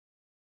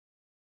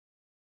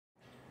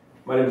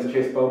My name is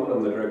Chase-Bowman.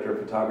 I'm the director of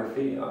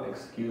photography on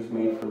Excuse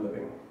Me for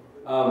Living.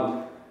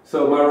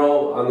 So my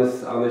role on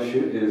this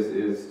shoot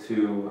is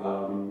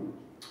to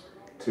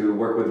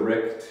work with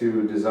Rick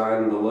to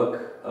design the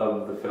look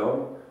of the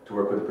film, to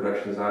work with the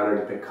production designer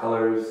to pick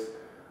colors,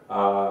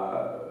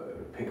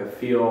 pick a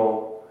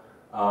feel,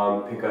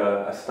 pick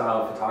a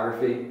style of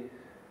photography,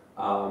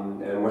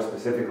 and more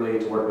specifically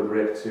to work with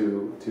Rick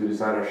to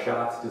design our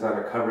shots, design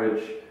our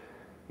coverage,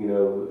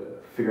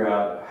 figure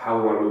out how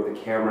we want to move the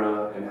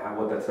camera and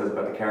what that says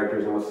about the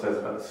characters and what it says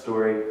about the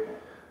story.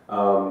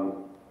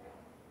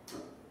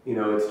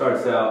 It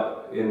starts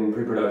out in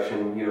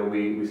pre-production.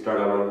 We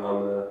start out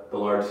on the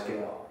large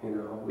scale.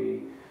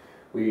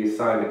 We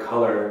assign a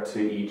color to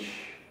each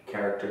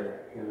character.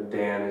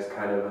 Dan is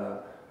kind of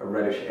a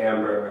reddish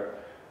amber.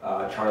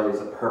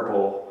 Charlie's a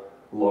purple.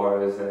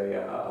 Laura is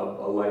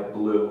a light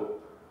blue.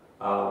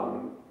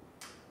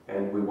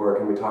 And we work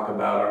and we talk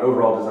about our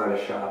overall design of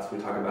shots. We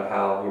talk about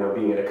how,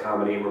 being in a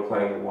comedy, we're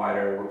playing it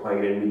wider, we're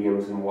playing it in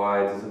mediums and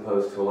wides as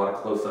opposed to a lot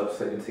of close-ups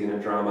that you'd see in a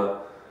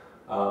drama.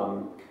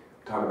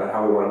 We talk about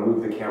how we want to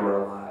move the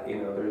camera a lot.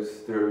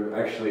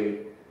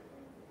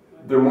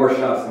 There are more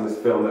shots in this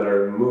film that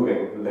are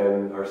moving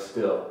than are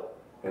still.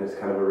 And it's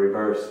kind of a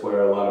reverse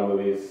where a lot of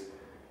movies,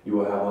 you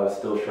will have a lot of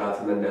still shots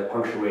and then to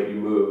punctuate, you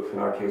move. In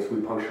our case,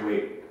 we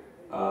punctuate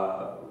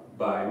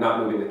by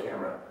not moving the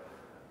camera.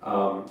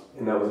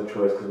 And that was a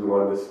choice because we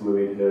wanted this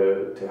movie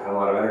to have a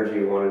lot of energy.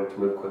 We wanted it to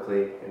move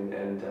quickly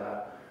and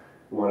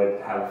we wanted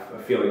to have a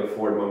feeling of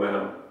forward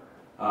momentum.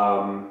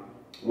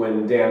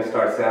 When Dan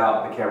starts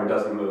out, the camera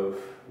doesn't move.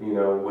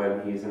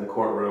 When he's in the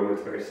courtroom,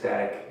 it's very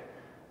static,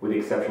 with the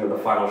exception of the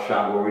final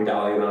shot where we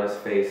dolly in on his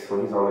face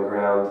when he's on the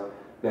ground.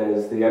 Then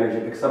as the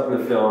energy picks up in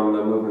the film,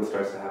 the movement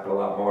starts to happen a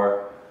lot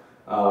more.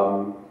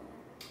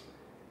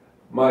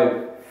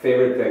 My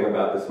favorite thing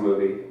about this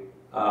movie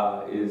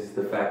is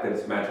the fact that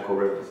it's magical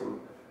realism.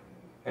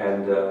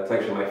 And it's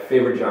actually my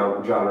favorite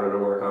genre to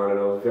work on, and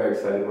I was very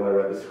excited when I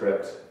read the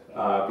script.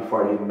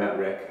 Before I'd even met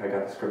Rick, I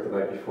got the script the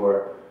night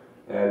before,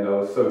 and I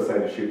was so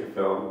excited to shoot the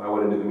film. I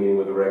went into the meeting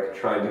with Rick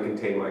trying to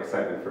contain my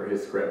excitement for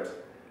his script,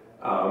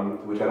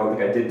 which I don't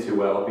think I did too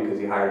well because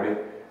he hired me.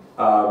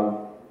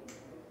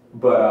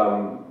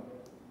 But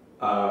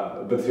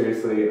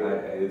seriously,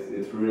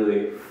 it's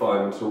really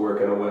fun to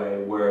work in a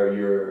way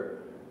where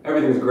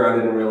everything's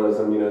grounded in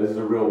realism. This is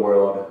a real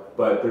world,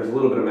 but there's a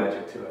little bit of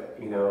magic to it.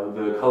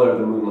 The color of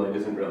the moonlight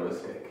isn't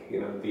realistic.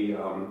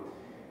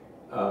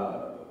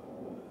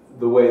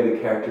 The way the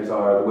characters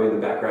are, the way the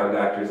background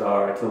actors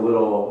are, it's a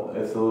little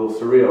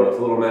surreal. It's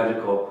a little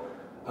magical,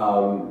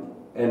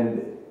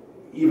 and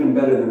even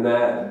better than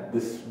that,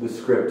 the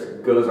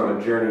script goes on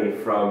a journey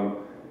from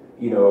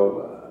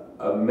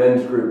a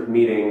men's group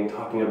meeting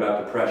talking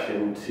about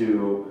depression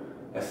to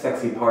a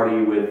sexy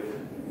party with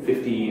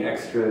 50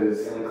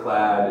 extras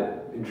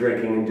clad,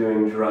 drinking and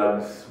doing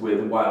drugs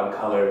with wild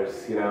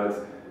colors.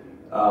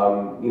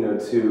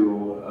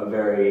 To a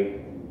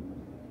very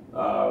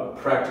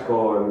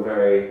practical and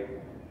very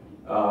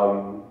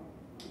kind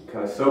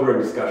of sobering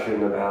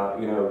discussion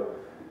about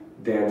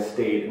Dan's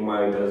state and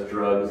why he does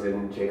drugs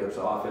in Jacob's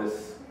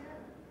office,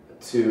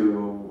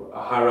 to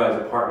a high-rise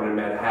apartment in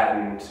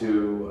Manhattan,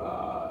 to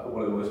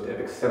one of the most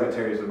epic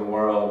cemeteries in the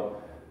world.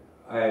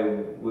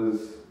 I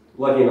was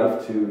lucky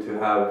enough to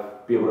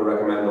be able to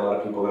recommend a lot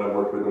of people that I've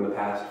worked with in the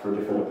past for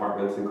different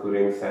departments,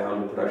 including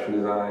sound and production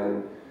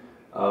design,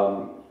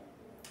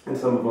 and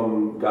some of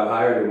them got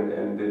hired,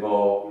 and they've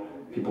all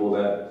people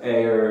that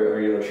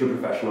are true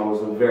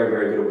professionals and very,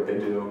 very good at what they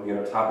do,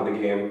 top of the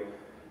game,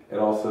 and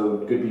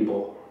also good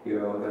people,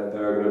 that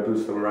are going to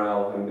boost the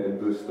morale and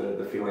boost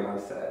the feeling on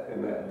set,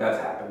 and that's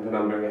happened, and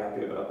I'm very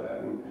happy about that.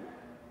 And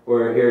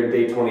we're here at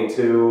day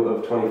 22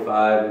 of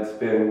 25. It's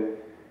been,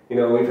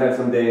 we've had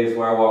some days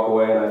where I walk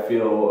away and I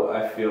feel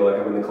like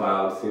I'm in the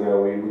clouds. We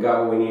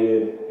got what we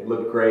needed. It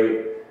looked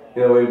great.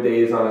 We had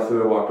days honestly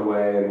where I walked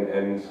away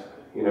and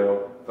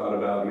thought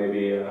about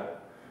maybe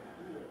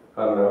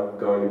I don't know,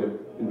 going into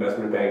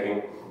investment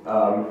banking.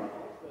 But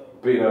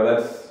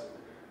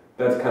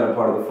that's kind of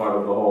part of the fun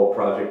of the whole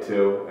project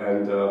too.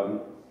 And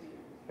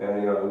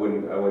I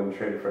wouldn't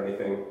trade it for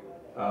anything.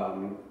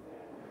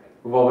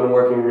 We've all been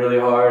working really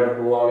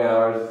hard, long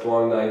hours,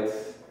 long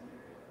nights,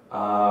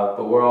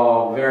 but we're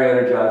all very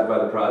energized by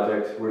the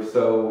project. We're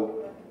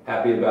so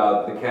happy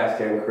about the cast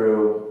and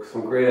crew,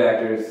 some great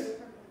actors,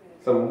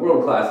 some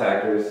world-class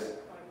actors,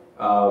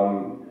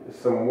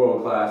 some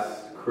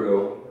world-class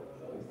crew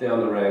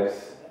down the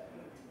ranks.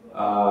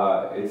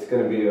 It's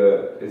going to be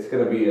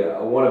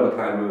a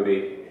one-of-a-kind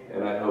movie,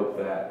 and I hope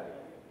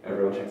that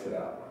everyone checks it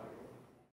out.